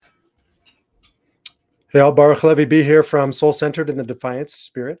Hey, all, Baruch Levy B here from Soul Centered in the Defiance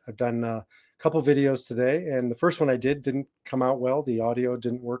Spirit. I've done a couple videos today, and the first one I did didn't come out well. The audio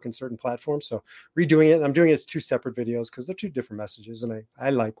didn't work in certain platforms, so redoing it. And I'm doing it as two separate videos because they're two different messages, and I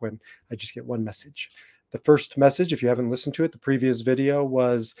like when I just get one message. The first message, if you haven't listened to it, the previous video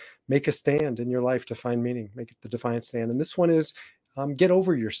was make a stand in your life to find meaning, make it the defiant stand. And this one is get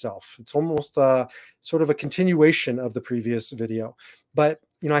over yourself. It's almost sort of a continuation of the previous video. But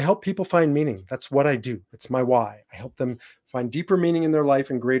I help people find meaning. That's what I do. It's my why. I help them find deeper meaning in their life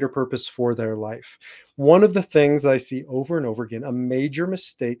and greater purpose for their life. One of the things that I see over and over again, a major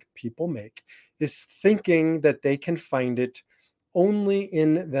mistake people make, is thinking that they can find it only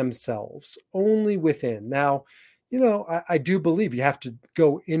in themselves, only within. Now, I do believe you have to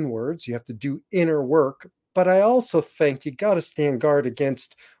go inwards, you have to do inner work, but I also think you got to stand guard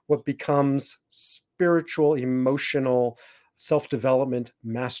against what becomes spiritual, emotional, self-development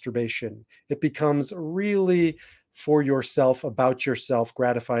masturbation. It becomes really for yourself, about yourself,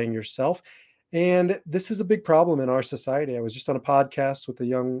 gratifying yourself. And this is a big problem in our society. I was just on a podcast with a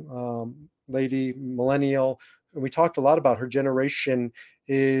young lady, millennial, and we talked a lot about her generation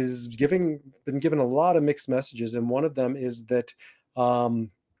is been given a lot of mixed messages. And one of them is that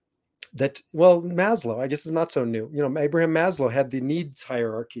Maslow, I guess, is not so new. Abraham Maslow had the needs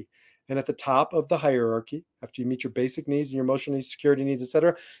hierarchy. And at the top of the hierarchy, after you meet your basic needs and your emotional needs, security needs,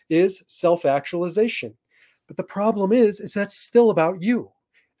 etc., is self-actualization. But the problem is that's still about you.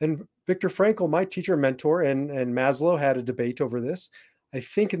 And Viktor Frankl, my teacher and mentor, and Maslow had a debate over this. I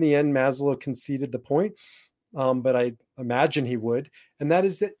think in the end, Maslow conceded the point, but I imagine he would. And that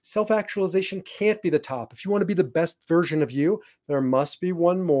is that self-actualization can't be the top. If you want to be the best version of you, there must be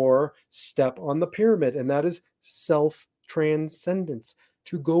one more step on the pyramid, and that is self-transcendence,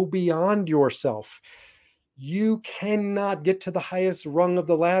 to go beyond yourself. You cannot get to the highest rung of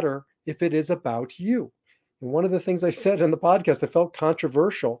the ladder if it is about you. And one of the things I said in the podcast, I felt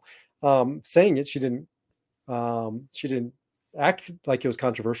controversial saying it. She didn't act like it was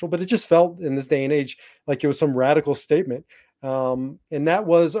controversial, but it just felt in this day and age like it was some radical statement. And that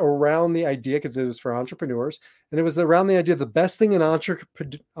was around the idea, because it was for entrepreneurs, and it was around the idea the best thing an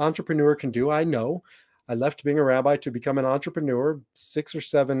entrepreneur can do. I left being a rabbi to become an entrepreneur 6 or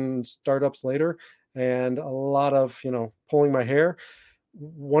 7 startups later, and a lot of, pulling my hair.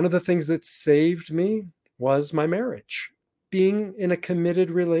 One of the things that saved me was my marriage, being in a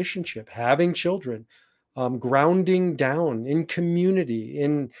committed relationship, having children, grounding down in community,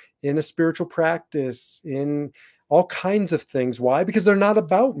 in a spiritual practice, in all kinds of things. Why? Because they're not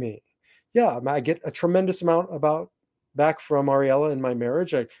about me. Yeah, I get a tremendous amount back from Ariella in my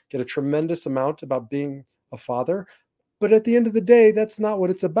marriage. I get a tremendous amount about being a father. But at the end of the day, that's not what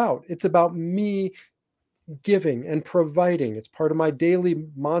it's about. It's about me giving and providing. It's part of my daily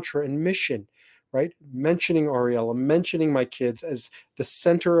mantra and mission, right? Mentioning Ariella, mentioning my kids as the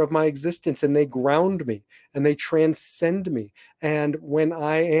center of my existence, and they ground me and they transcend me. And when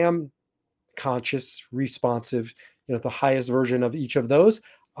I am conscious, responsive, the highest version of each of those,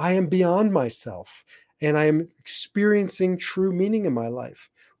 I am beyond myself and I am experiencing true meaning in my life.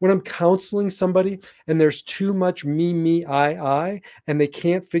 When I'm counseling somebody and there's too much me, I, and they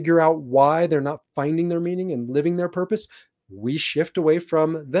can't figure out why they're not finding their meaning and living their purpose, we shift away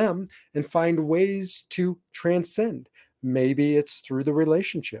from them and find ways to transcend. Maybe it's through the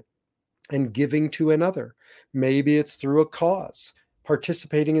relationship and giving to another. Maybe it's through a cause,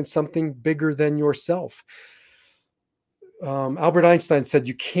 participating in something bigger than yourself. Albert Einstein said,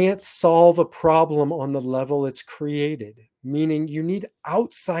 you can't solve a problem on the level it's created, meaning you need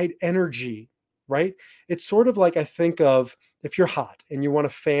outside energy, right? It's sort of like, I think of if you're hot and you want to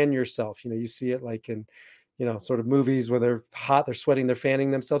fan yourself, you see it like in, sort of movies where they're hot, they're sweating, they're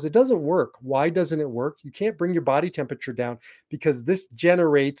fanning themselves. It doesn't work. Why doesn't it work? You can't bring your body temperature down because this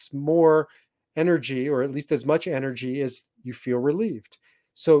generates more energy, or at least as much energy as you feel relieved.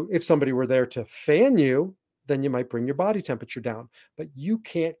 So if somebody were there to fan you, then you might bring your body temperature down, but you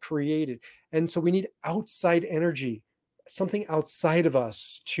can't create it. And so we need outside energy, something outside of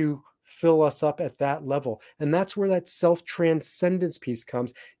us to fill us up at that level. And that's where that self-transcendence piece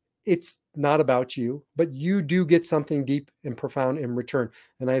comes. It's not about you, but you do get something deep and profound in return.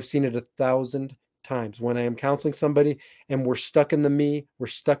 And I've seen it 1,000 times. When I am counseling somebody and we're stuck in the me, we're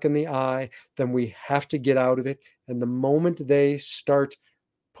stuck in the I, then we have to get out of it. And the moment they start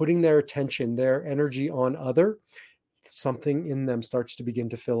putting their attention, their energy on other, something in them starts to begin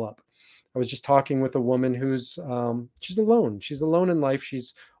to fill up. I was just talking with a woman who's she's alone. She's alone in life.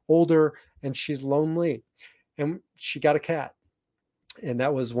 She's older and she's lonely. And she got a cat. And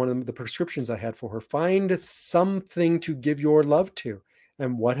that was one of the prescriptions I had for her. Find something to give your love to.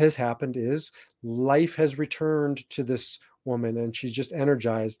 And what has happened is life has returned to this woman, and she's just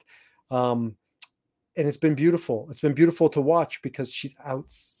energized. Um, and it's been beautiful. It's been beautiful to watch because she's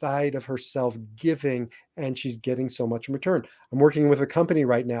outside of herself giving, and she's getting so much in return. I'm working with a company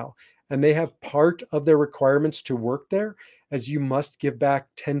right now, and they have part of their requirements to work there as you must give back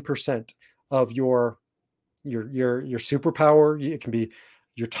 10% of your superpower. It can be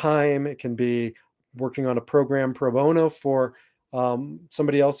your time, it can be working on a program pro bono for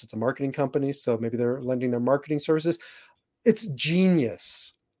somebody else. It's a marketing company, so maybe they're lending their marketing services. It's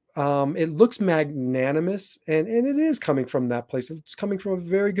genius. It looks magnanimous, and it is coming from that place. It's coming from a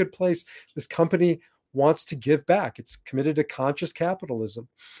very good place. This company wants to give back. It's committed to conscious capitalism.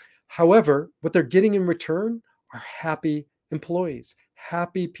 However, what they're getting in return are happy employees,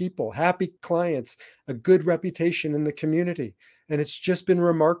 happy people, happy clients, a good reputation in the community. And it's just been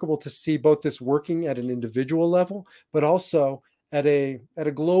remarkable to see both this working at an individual level, but also at a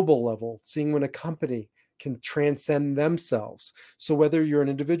global level, seeing when a company can transcend themselves. So whether you're an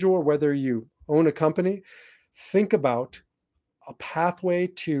individual or whether you own a company, think about a pathway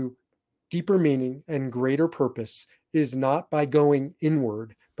to deeper meaning and greater purpose is not by going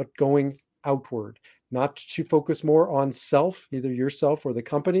inward, but going outward, not to focus more on self, either yourself or the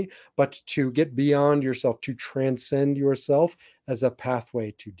company, but to get beyond yourself, to transcend yourself as a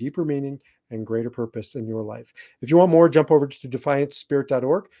pathway to deeper meaning and greater purpose in your life. If you want more, jump over to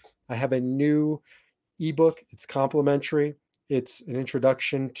defiantspirit.org. I have a new ebook. It's complimentary. It's an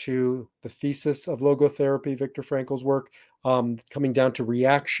introduction to the thesis of logotherapy, Viktor Frankl's work, coming down to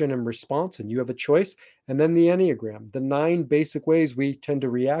reaction and response, and you have a choice. And then the Enneagram, the 9 basic ways we tend to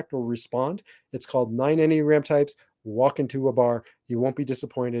react or respond. It's called 9 Enneagram types. Walk into a bar. You won't be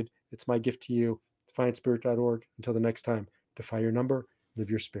disappointed. It's my gift to you. DefiantSpirit.org. Until the next time, defy your number, live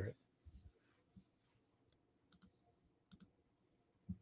your spirit.